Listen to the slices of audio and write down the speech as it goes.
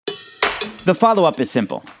The follow-up is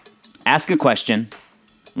simple. Ask a question,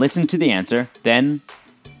 listen to the answer, then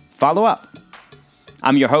follow up.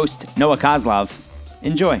 I'm your host, Noah Kozlov.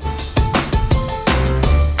 Enjoy.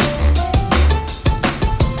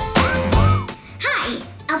 Hi,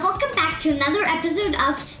 and welcome back to another episode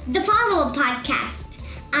of the Follow-Up Podcast.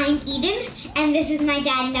 I'm Eden, and this is my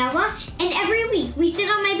dad, Noah, and every week we sit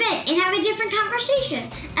on my bed and have a different conversation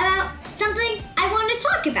about something I want to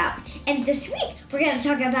talk about. And this week, we're going to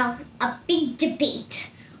talk about a big debate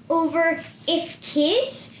over if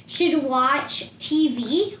kids should watch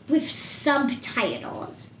TV with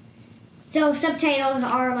subtitles. So subtitles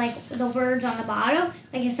are like the words on the bottom.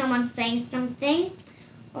 Like if someone's saying something,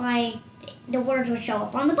 like the words would show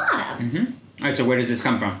up on the bottom. Mm-hmm. All right, so where does this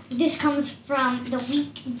come from? This comes from The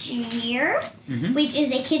Week Junior, which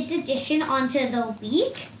is a kids' edition onto The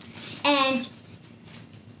Week. And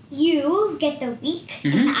you get The Week,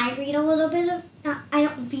 and I read a little bit of... I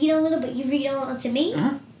don't read a little, but you read a little to me.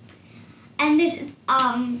 And this is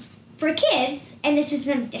for kids, and this is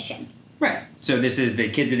an edition. Right. So this is the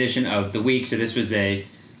kids' edition of The Week. So this was a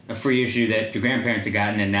free issue that your grandparents had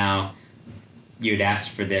gotten, and now you had asked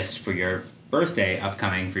for this for your birthday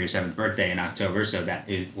upcoming, for your 7th birthday in October, so that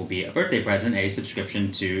it will be a birthday present, a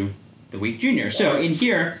subscription to The Week Junior. So in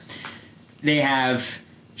here, they have,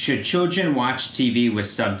 should children watch TV with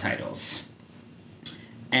subtitles?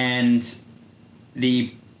 And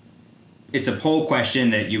it's a poll question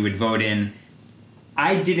that you would vote in.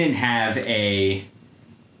 I didn't have a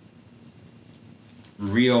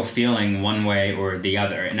real feeling one way or the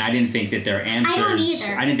other, and I didn't think that their answers... I don't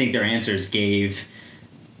either. I didn't think their answers gave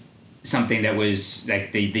something that was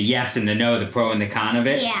like the yes and the no, the pro and the con of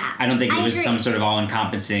it. Yeah, I don't think it was agree. some sort of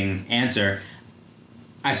all-encompassing answer.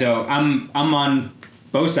 So I'm on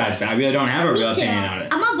both sides, but I really don't have a real opinion on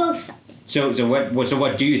it. I'm on both sides. So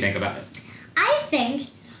what do you think about it? I think,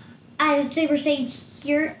 as they were saying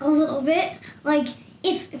here a little bit, like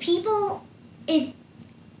if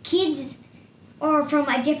kids are from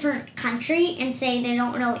a different country and say they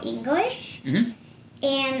don't know English,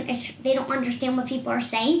 and if they don't understand what people are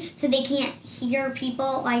saying, so they can't hear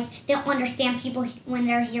people, like they don't understand people when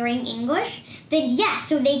they're hearing English, then yes,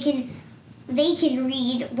 so they can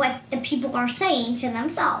read what the people are saying to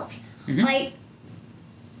themselves, like.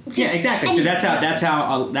 Yeah, exactly. So that's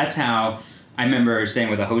how I remember staying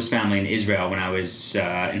with a host family in Israel when I was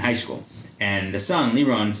in high school, and the son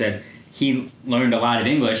Liron said he learned a lot of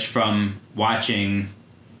English from watching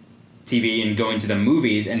TV and going to the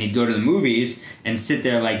movies, and he'd go to the movies and sit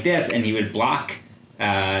there like this, and he would block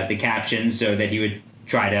the captions so that he would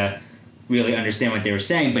try to really understand what they were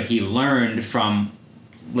saying, but he learned from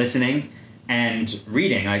listening and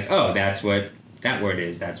reading, like, oh, that's what that word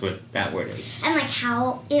is, that's what that word is. And like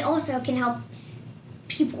how it also can help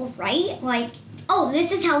people write, like, oh,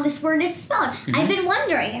 this is how this word is spelled. I've been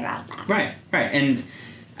wondering about that. Right. And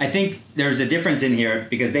I think there's a difference in here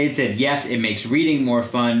because they had said, yes, it makes reading more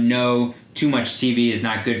fun. No, too much TV is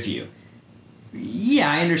not good for you. Yeah,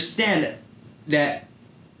 I understand that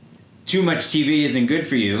too much TV isn't good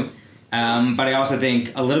for you. But I also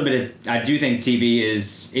think I do think TV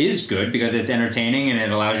is good because it's entertaining and it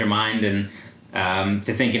allows your mind and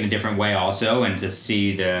to think in a different way also and to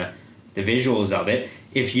see the visuals of it.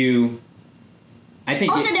 Also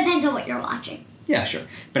depends on what you're watching. Yeah, sure.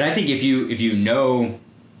 But I think if you know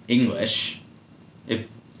English, and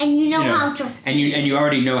how to read. and you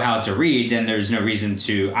already know how to read, then there's no reason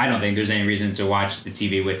to. I don't think there's any reason to watch the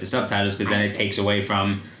TV with the subtitles because then it takes away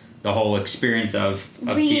from the whole experience of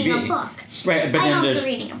reading TV. A book. Right, but I'm then also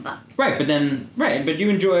reading a book. Right, but you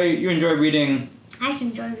enjoy reading. I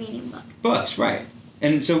enjoy reading books. Books, right?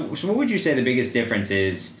 And so what would you say the biggest difference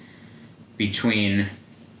is between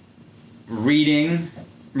reading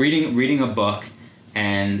a book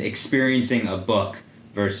and experiencing a book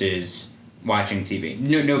versus watching TV?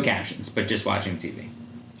 No captions, but just watching TV.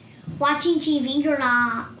 Watching TV, you're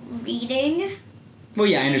not reading. Well,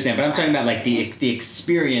 yeah, I understand, but I'm talking about like the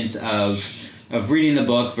experience of reading the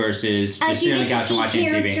book versus just sitting on the couch and watching TV.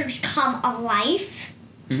 You get to see characters come alive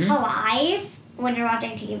when you're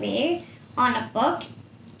watching TV. On a book,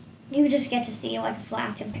 you just get to see like a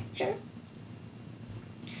flattened picture.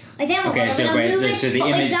 Like they have a little bit of movement, so the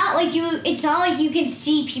but image, it's not like you can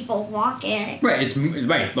see people walking. Right,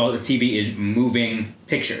 right. Well, the TV is moving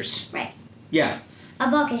pictures. Right. Yeah. A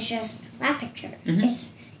book is just flat picture.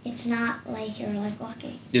 It's not like you're like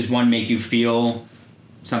walking. Does one make you feel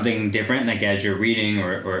something different, like as you're reading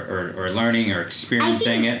or learning or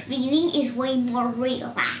experiencing it? I think reading is way more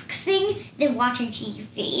relaxing than watching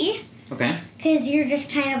TV. Okay. Because you're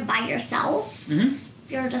just kind of by yourself. Mm-hmm.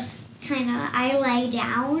 You're just kind of... I lay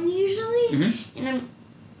down usually. Mm-hmm. And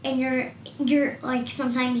and you're like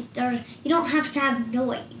sometimes you don't have to have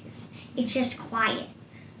noise. It's just quiet.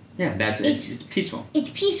 Yeah, it's peaceful. It's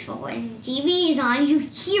peaceful. When TV is on, you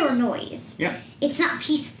hear noise. Yeah. It's not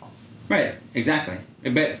peaceful. Right, exactly.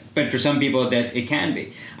 But for some people that it can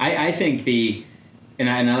be. I think and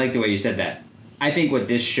I like the way you said that. I think what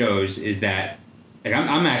this shows is that, like,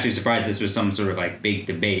 I'm actually surprised this was some sort of like big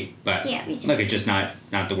debate, but yeah, me too. look, it's just not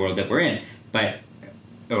the world that we're in, but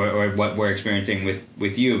or what we're experiencing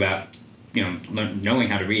with you about, you know, knowing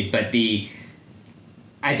how to read. But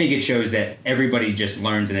I think it shows that everybody just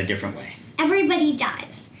learns in a different way. Everybody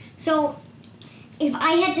does. So if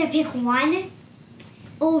I had to pick one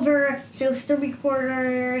over, so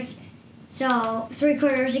 3/4, so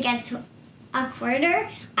 3/4 against a quarter,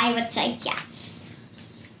 I would say yes.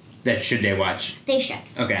 That should they watch? They should.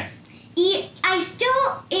 Okay. I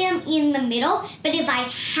still am in the middle, but if I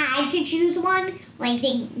had to choose one, like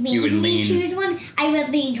they made me choose one, I would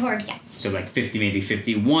lean toward yes. So like 50, maybe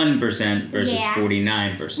 51% versus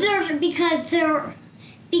 49%.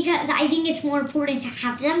 Because I think it's more important to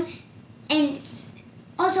have them, and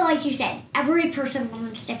also, like you said, every person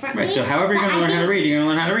learns differently. Right, so however you're going to learn how to read, you're going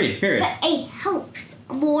to learn how to read, period. But it helps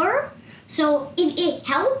more, so if it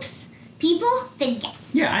helps people, then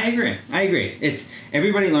yes. Yeah, I agree. It's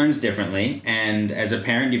everybody learns differently, and as a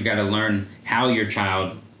parent, you've got to learn how your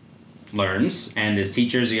child learns, and as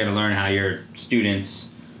teachers, you got to learn how your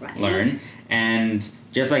students learn. And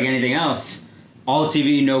just like anything else, all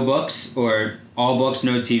TV, no books, or all books,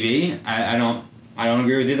 no TV. I don't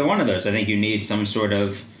agree with either one of those. I think you need some sort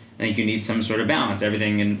of balance.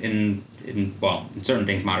 Everything in certain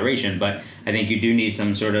things, moderation, but I think you do need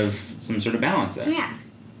some sort of balance there. Yeah.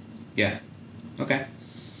 Yeah. Okay.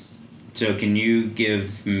 So can you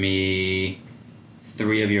give me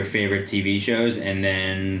 3 of your favorite TV shows and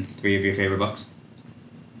then 3 of your favorite books?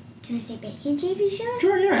 Can I say baking TV shows?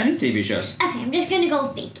 Sure, yeah, any TV shows. Okay, I'm just gonna go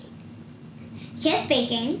with baking. Kids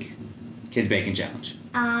Baking. Kids Baking Challenge.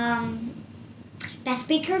 Best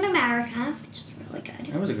Baker in America, which is really good.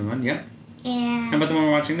 That was a good one, yep. And how about the one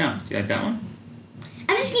we're watching now? Do you like that one?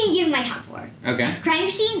 I'm just gonna give my top 4. Okay. Crime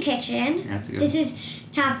Scene Kitchen. That's a good This is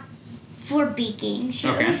top 4 baking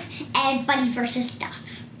shows. Okay. And Buddy vs.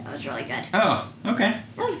 Stuff. That was really good. Oh, okay.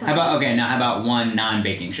 That was good. How about one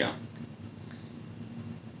non-baking show?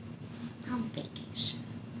 Non-baking show.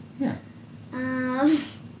 Yeah.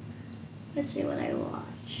 Let's see what I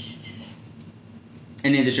watched.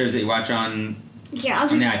 Any of the shows that you watch on the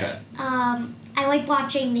iPad? I like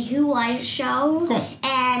watching the Who Was show. Cool.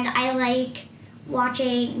 And I like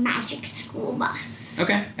watching Magic School Bus.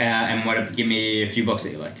 Okay. And give me a few books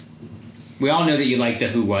that you like. We all know that you like the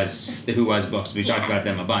Who Was books. We talked about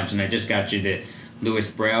them a bunch, and I just got you the Louis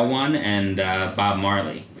Braille one and Bob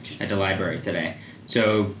Marley at the library today.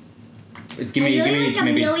 So, give me like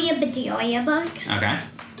maybe Amelia Bedelia books. Okay.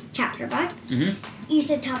 Chapter books. Mhm. You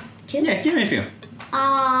said top 2. Yeah, give me a few.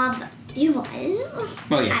 Who Was.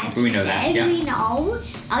 Well, yeah, as we we know that. said, Yeah. we know.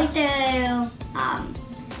 I like the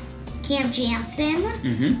Camp Jansen.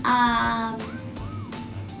 Mm-hmm.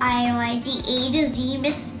 I like the A to Z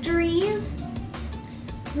Mysteries.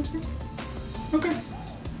 That's good. Okay.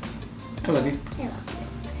 I love you. I love you.